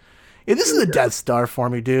nice. Yeah, this is a Death Star for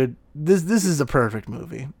me, dude. This is a perfect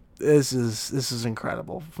movie. This is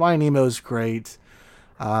incredible. Finding Nemo is great.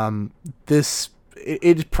 It's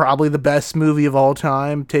probably the best movie of all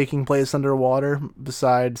time taking place underwater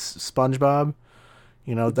besides SpongeBob.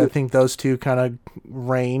 You know, I think those two kind of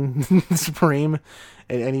reign supreme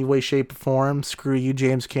in any way, shape, or form. Screw you,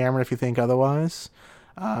 James Cameron, if you think otherwise.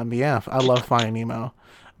 Yeah, I love Finding Nemo.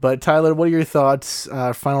 But Tyler, what are your thoughts,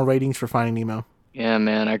 final ratings for Finding Nemo? Yeah,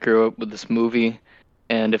 man, I grew up with this movie.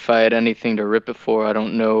 And if I had anything to rip it for, I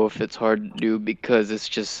don't know if it's hard to do because it's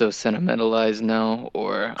just so sentimentalized now,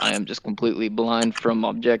 or I am just completely blind from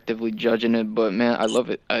objectively judging it. But man, I love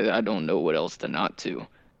it. I don't know what else to not to.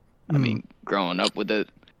 I mean, growing up with it,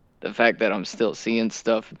 the fact that I'm still seeing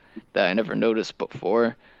stuff that I never noticed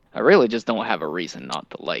before, I really just don't have a reason not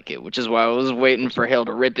to like it, which is why I was waiting for Hale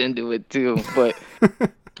to rip into it too. But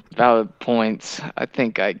valid points. I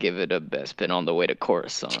think I give it a best pin on the way to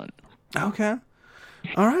Coruscant. Okay.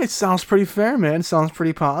 All right, sounds pretty fair, man. Sounds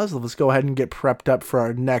pretty positive. Let's go ahead and get prepped up for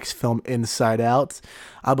our next film, Inside Out.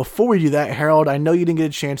 Before we do that, Harold, I know you didn't get a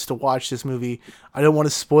chance to watch this movie. I don't want to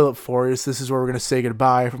spoil it for you, so this is where we're going to say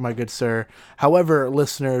goodbye, my good sir. However,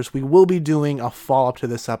 listeners, we will be doing a follow-up to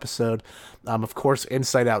this episode. Of course,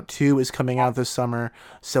 Inside Out 2 is coming out this summer,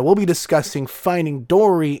 so we'll be discussing Finding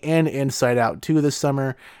Dory and Inside Out 2 this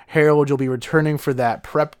summer. Harold, you'll be returning for that,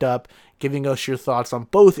 prepped up, giving us your thoughts on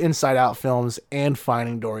both Inside Out films and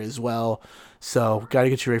Finding Dory as well. So, got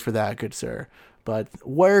to get you ready for that, good sir. But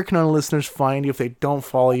where can our listeners find you if they don't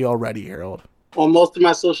follow you already, Harold? On most of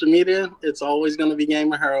my social media, it's always going to be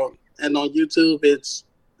Gamer Harold. And on YouTube, it's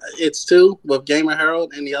 2 with Gamer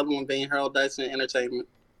Harold and the other one being Harold Dyson Entertainment.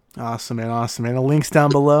 Awesome, man. Awesome, man. The link's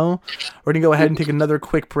down below. We're going to go ahead and take another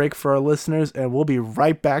quick break for our listeners, and we'll be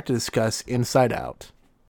right back to discuss Inside Out.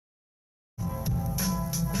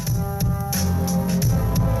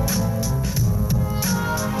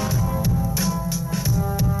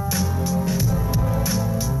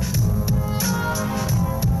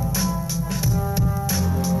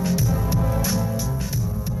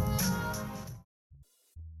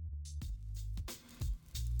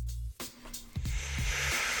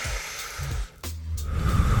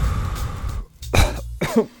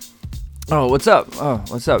 Oh, what's up?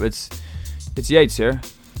 It's Yates here,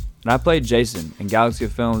 and I played Jason in Galaxy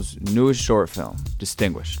of Film's newest short film,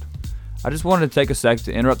 Distinguished. I just wanted to take a sec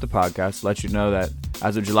to interrupt the podcast to let you know that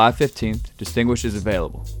as of July 15th, Distinguished is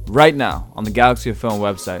available right now on the Galaxy of Film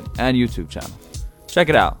website and YouTube channel. Check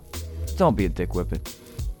it out. Don't be a dick whippet.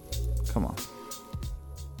 Come on.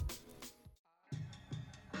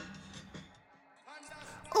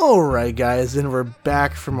 Alright guys, and we're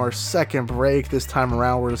back from our second break. This time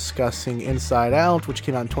around we're discussing Inside Out, which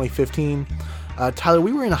came out in 2015. Tyler,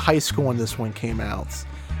 we were in high school when this one came out.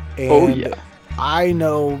 And I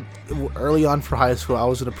know early on for high school I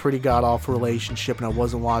was in a pretty god-awful relationship and I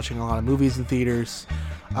wasn't watching a lot of movies in theaters.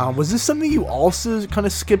 Was this something you also kind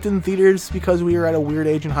of skipped in theaters because we were at a weird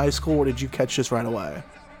age in high school, or did you catch this right away?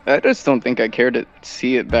 I just don't think I cared to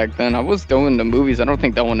see it back then. I was going to movies. I don't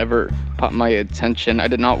think that one ever caught my attention. I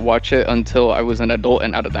did not watch it until I was an adult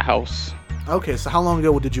and out of the house. Okay, so how long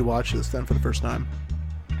ago did you watch this then for the first time?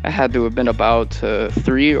 I had to have been about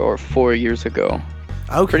 3 or 4 years ago.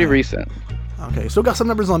 Okay. Pretty recent. Okay, so got some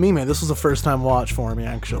numbers on me, man. This was a first time watch for me,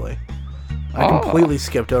 actually. I completely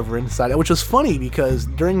skipped over Inside Out, which was funny because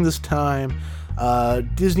during this time,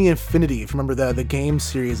 Disney Infinity, if you remember the game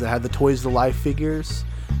series that had the Toys to Life figures,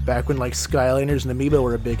 back when like Skylanders and Amiibo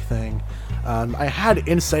were a big thing, I had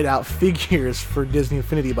Inside Out figures for Disney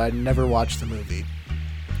Infinity, but I never watched the movie.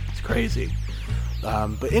 It's crazy.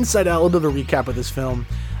 But Inside Out, a little bit of a recap of this film.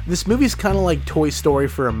 This movie's kind of like Toy Story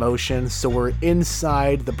for emotions, so we're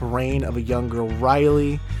inside the brain of a young girl,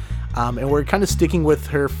 Riley, and we're kind of sticking with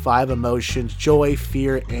her 5 emotions: joy,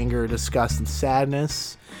 fear, anger, disgust, and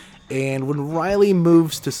sadness. And when Riley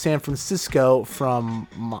moves to San Francisco from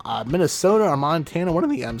Minnesota or Montana, one of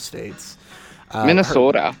the M states.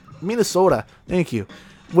 Minnesota, thank you.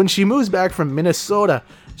 When she moves back from Minnesota,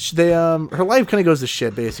 her life kind of goes to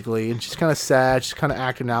shit, basically, and she's kind of sad, she's kind of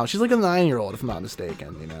acting out. She's like a 9-year-old, if I'm not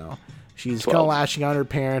mistaken, you know. She's kind of lashing out on her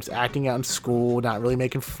parents, acting out in school, not really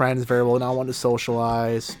making friends very well, not wanting to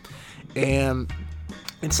socialize. And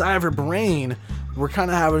inside of her brain, we're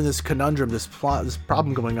kind of having this conundrum, this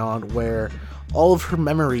problem going on where all of her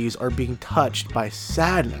memories are being touched by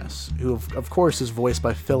sadness, who of course is voiced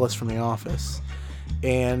by Phyllis from The Office.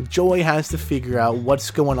 And Joy has to figure out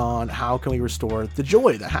what's going on, how can we restore the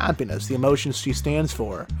joy, the happiness, the emotions she stands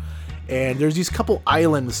for. And there's these couple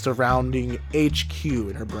islands surrounding HQ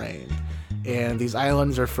in her brain. And these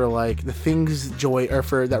islands are for like the things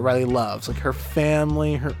that Riley loves, like her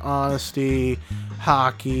family, her honesty,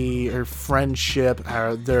 hockey, her friendship,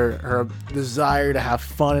 her desire to have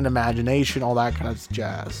fun and imagination, all that kind of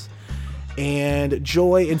jazz. And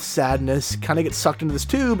joy and sadness kind of get sucked into this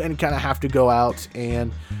tube and kind of have to go out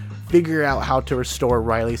and figure out how to restore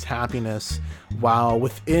Riley's happiness while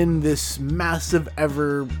within this massive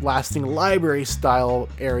everlasting library style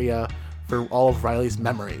area for all of Riley's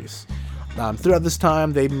memories. Throughout this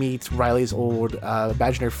time, they meet Riley's old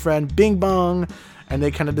imaginary friend, Bing Bong, and they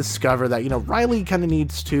kind of discover that, you know, Riley kind of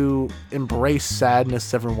needs to embrace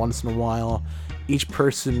sadness every once in a while. Each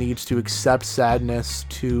person needs to accept sadness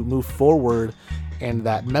to move forward, and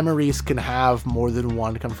that memories can have more than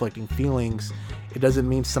one conflicting feelings. It doesn't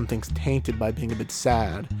mean something's tainted by being a bit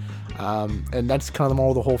sad. And that's kind of the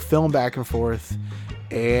moral of the whole film, back and forth.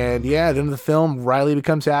 And yeah, at the end of the film, Riley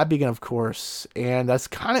becomes happy again, of course. And that's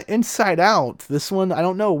kind of Inside Out. This one, I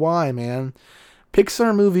don't know why, man.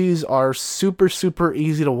 Pixar movies are super, super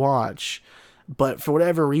easy to watch. But for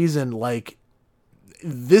whatever reason, like,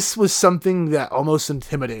 this was something that almost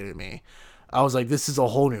intimidated me. I was like, this is a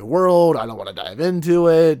whole new world. I don't want to dive into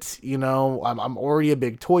it. You know, I'm already a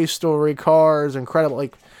big Toy Story, Cars, Incredible.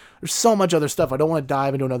 Like, there's so much other stuff. I don't want to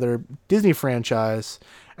dive into another Disney franchise.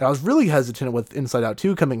 And I was really hesitant with Inside Out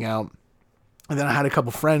 2 coming out. And then I had a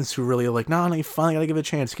couple friends who really were like, no, you finally got to give it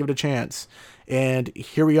a chance. And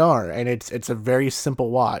here we are. And it's a very simple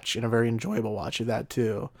watch and a very enjoyable watch of that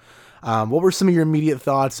too. What were some of your immediate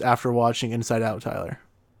thoughts after watching Inside Out, Tyler?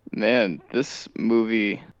 Man, this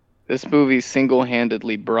movie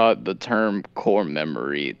single-handedly brought the term core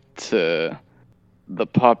memory to the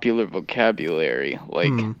popular vocabulary.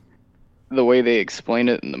 Like, the way they explain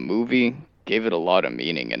it in the movie gave it a lot of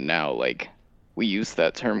meaning, and now, like, we use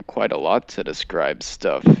that term quite a lot to describe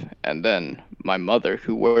stuff. And then my mother,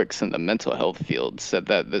 who works in the mental health field, said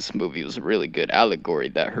that this movie was a really good allegory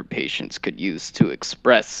that her patients could use to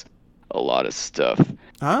express a lot of stuff.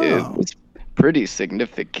 It was pretty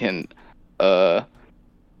significant. The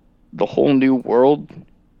whole new world,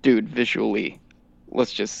 dude, visually,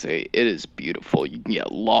 let's just say it is beautiful. You can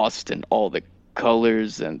get lost in all the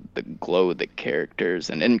colors and the glow of the characters,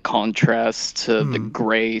 and in contrast to the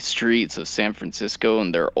gray streets of San Francisco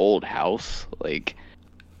and their old house, like,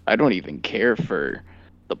 I don't even care for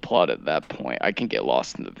the plot at that point. I can get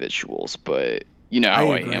lost in the visuals, but you know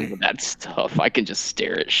how I am with that stuff. I can just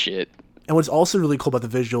stare at shit. And what's also really cool about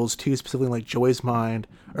the visuals too, specifically like Joy's mind,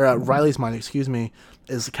 or Riley's mind, excuse me,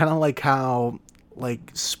 is kind of like how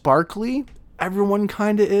like sparkly everyone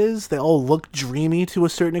kind of is. They all look dreamy to a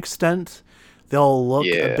certain extent. They all look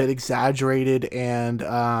a bit exaggerated and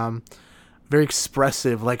very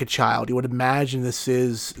expressive, like a child. You would imagine this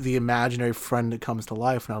is the imaginary friend that comes to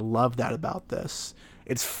life, and I love that about this.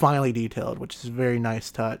 It's finely detailed, which is a very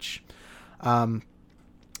nice touch. I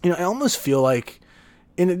almost feel like,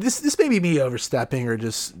 and this may be me overstepping or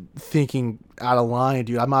just thinking out of line,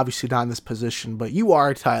 dude. I'm obviously not in this position, but you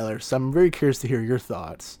are, Tyler, so I'm very curious to hear your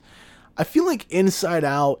thoughts. I feel like Inside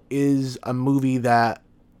Out is a movie that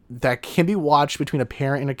can be watched between a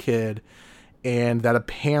parent and a kid, and that a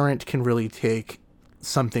parent can really take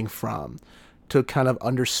something from, to kind of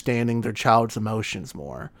understanding their child's emotions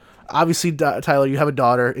more. Obviously, Tyler, you have a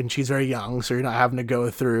daughter, and she's very young, so you're not having to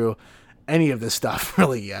go through any of this stuff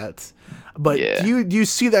really yet. But Yeah. do you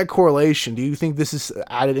see that correlation? Do you think this has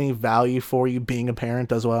added any value for you being a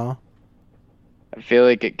parent as well? I feel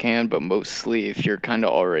like it can, but mostly if you're kind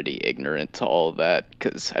of already ignorant to all that,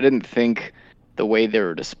 because I didn't think the way they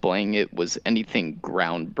were displaying it was anything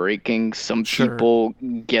groundbreaking. Some Sure. people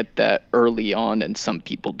get that early on, and some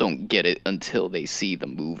people don't get it until they see the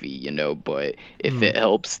movie, But if it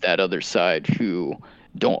helps that other side who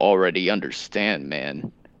don't already understand,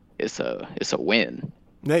 man, it's a win.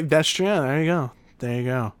 That's true. Yeah, there you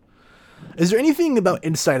go. Is there anything about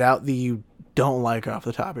Inside Out that you don't like off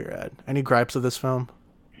the top of your head? Any gripes of this film?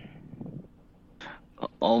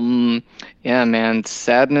 Yeah, man,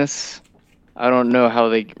 sadness. I don't know how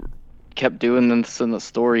they kept doing this in the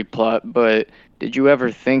story plot, but did you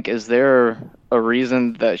ever think, is there a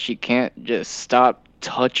reason that she can't just stop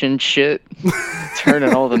touching shit,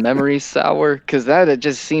 turning all the memories sour? Because it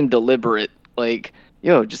just seemed deliberate. Like,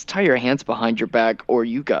 yo, just tie your hands behind your back, or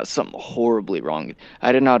you got something horribly wrong.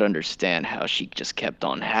 I did not understand how she just kept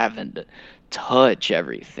on having to touch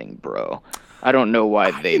everything, bro. I don't know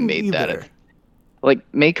why they made that. Like,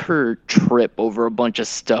 make her trip over a bunch of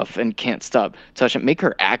stuff and can't stop touching. Make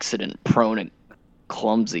her accident prone and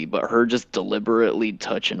clumsy, but her just deliberately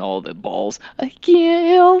touching all the balls. I can't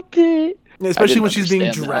help it. Especially when she's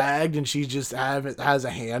being dragged and she just has a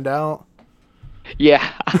hand out.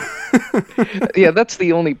 Yeah. Yeah, that's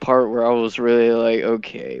the only part where I was really like,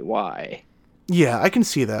 okay, why? Yeah, I can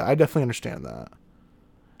see that. I definitely understand that.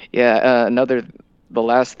 Yeah, the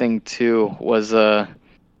last thing too was,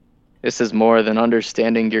 this is more than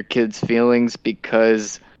understanding your kid's feelings,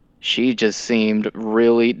 because she just seemed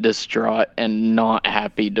really distraught and not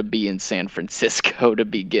happy to be in San Francisco to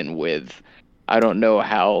begin with. I don't know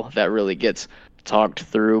how that really gets talked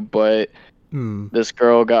through, but this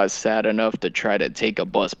girl got sad enough to try to take a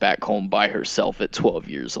bus back home by herself at 12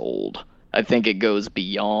 years old. I think it goes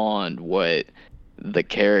beyond what the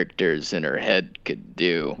characters in her head could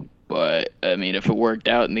do. But, I mean, if it worked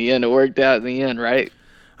out in the end, it worked out in the end, right?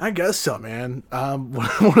 I guess so, man.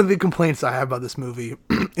 One of the complaints I have about this movie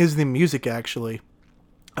is the music, actually.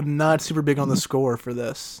 I'm not super big on the score for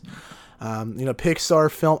this. Pixar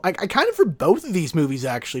film. I kind of for both of these movies,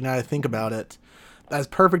 actually, now that I think about it. As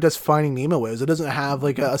perfect as Finding Nemo is, it doesn't have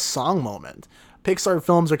like a song moment. Pixar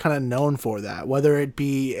films are kind of known for that, whether it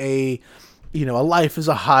be a Life is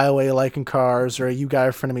a Highway like in Cars, or a You Got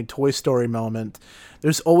a Friend of Me Toy Story moment.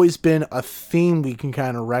 There's always been a theme we can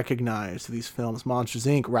kind of recognize to these films. Monsters,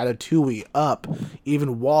 Inc., Ratatouille, Up,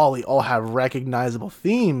 even WALL-E all have recognizable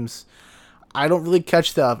themes. I don't really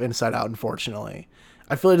catch that of Inside Out, unfortunately.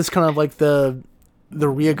 I feel like it's kind of like the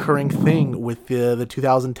reoccurring thing with the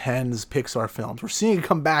 2010s Pixar films. We're seeing it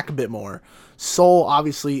come back a bit more. Soul,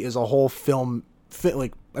 obviously, is a whole film,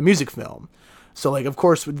 like a music film. So, like, of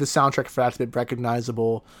course, the soundtrack for that's a bit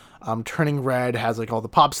recognizable. Turning Red has, like, all the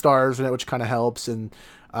pop stars in it, which kind of helps. And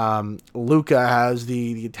Luca has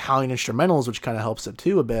the Italian instrumentals, which kind of helps it,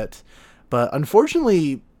 too, a bit. But,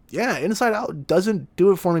 unfortunately, yeah, Inside Out doesn't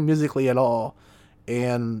do it for me musically at all.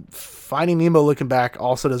 And Finding Nemo, looking back,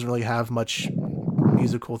 also doesn't really have much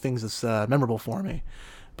musical things that's memorable for me.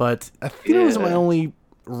 But I think those are my only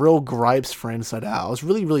real gripes for Inside Out. I was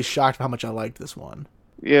really, really shocked by how much I liked this one.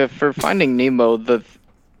 Yeah, for Finding Nemo, the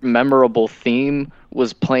memorable theme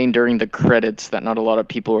was playing during the credits that not a lot of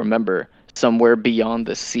people remember. Somewhere Beyond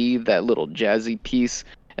the Sea, that little jazzy piece.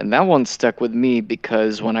 And that one stuck with me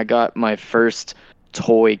because when I got my first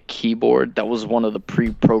toy keyboard, that was one of the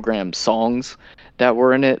pre-programmed songs that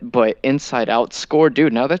were in it. But Inside Out score,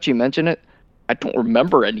 dude, now that you mention it, I don't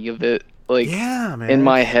remember any of it. Like, yeah, man, in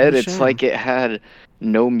my head, it's like it had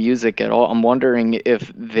no music at all. I'm wondering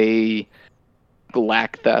if they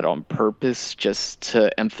lack that on purpose just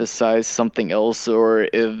to emphasize something else, or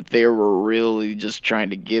if they were really just trying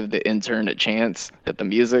to give the intern a chance at the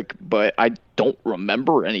music. But I don't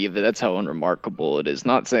remember any of it. That's how unremarkable it is.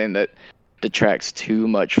 Not saying that detracts too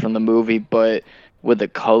much from the movie, but with the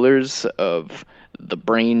colors of the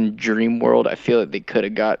brain dream world, I feel like they could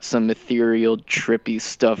have got some ethereal, trippy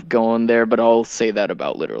stuff going there, but I'll say that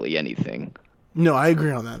about literally anything. No, I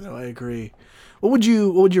agree on that though. I agree. What would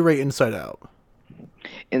you rate Inside Out?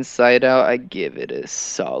 Inside Out, I give it a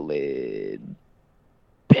solid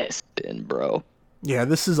Bespin, bro. Yeah,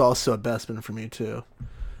 this is also a Bespin for me too.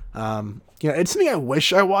 It's something I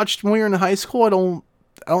wish I watched when we were in high school. I don't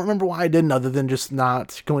remember why I didn't, other than just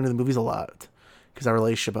not going to the movies a lot because our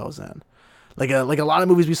relationship I was in. Like a lot of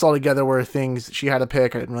movies we saw together were things she had to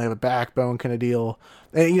pick. I didn't really have a backbone kind of deal.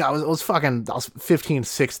 And, I was 15,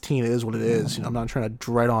 16. It is what it is. I'm not trying to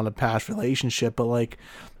dread on a past relationship, but like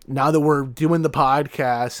now that we're doing the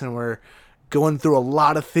podcast and we're going through a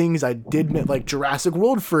lot of things, I did like Jurassic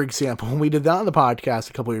World, for example, when we did that on the podcast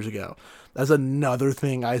a couple years ago. That's another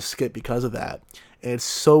thing I skipped because of that. And it's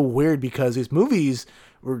so weird because these movies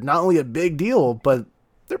were not only a big deal, but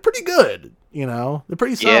they're pretty good. They're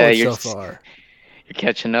pretty solid so far. You're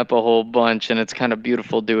catching up a whole bunch, and it's kind of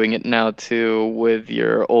beautiful doing it now too with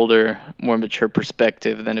your older, more mature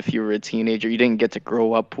perspective than if you were a teenager. You didn't get to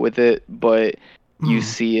grow up with it, but you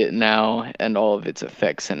see it now and all of its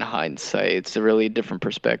effects in hindsight. It's a really different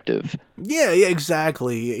perspective. Yeah,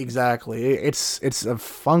 exactly. It's a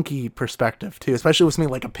funky perspective too, especially with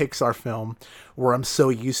something like a Pixar film where I'm so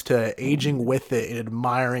used to aging with it and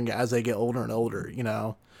admiring it as I get older and older,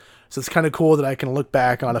 So it's kind of cool that I can look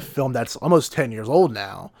back on a film that's almost 10 years old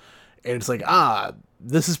now, and it's like,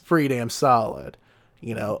 this is pretty damn solid.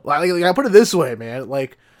 Like I put it this way, man,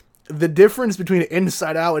 like the difference between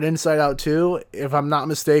Inside Out and Inside Out 2, if I'm not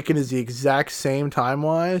mistaken, is the exact same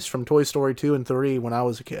time-wise from Toy Story 2 and 3 when I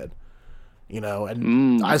was a kid.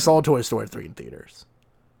 And I saw Toy Story 3 in theaters.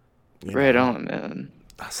 Right on, man.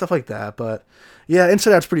 Stuff like that, but yeah,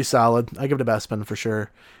 Inside Out's pretty solid. I give it a Bespin for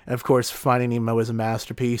sure. And of course, Finding Nemo is a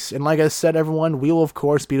masterpiece. And like I said, everyone, we will of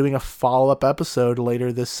course be doing a follow-up episode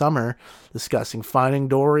later this summer discussing Finding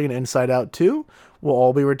Dory and Inside Out 2. We'll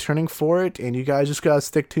all be returning for it, and you guys just gotta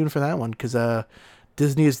stick tuned for that one because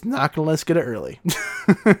Disney is not gonna let us get it early.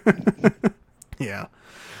 Yeah,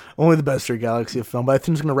 only the best for Galaxy of Film. But I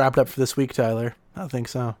think it's gonna wrap it up for this week, Tyler. I think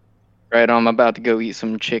so. Right on. I'm about to go eat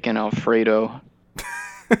some chicken Alfredo.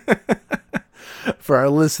 For our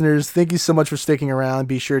listeners, thank you so much for sticking around.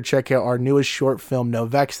 Be sure to check out our newest short film, No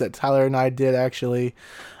Vex, that Tyler and I did actually.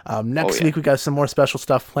 Next week, we got some more special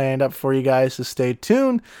stuff planned up for you guys, so stay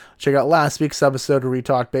tuned. Check out last week's episode where we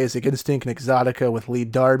talked Basic Instinct and Exotica with Lee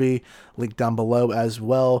Darby, linked down below as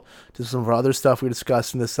well to some of our other stuff we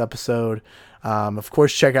discussed in this episode. Of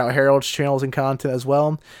course, check out Harold's channels and content as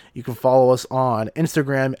well. You can follow us on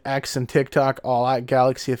Instagram, X, and TikTok, all at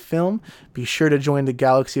Galaxy of Film. Be sure to join the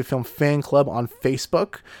Galaxy of Film fan club on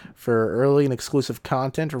Facebook for early and exclusive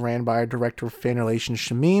content ran by our director of fan relations,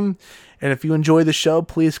 Shamim. And if you enjoy the show,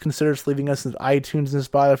 please consider leaving us an iTunes and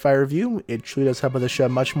Spotify review. It truly does help the show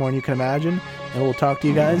much more than you can imagine. And we'll talk to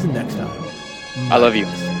you guys next time. I love you.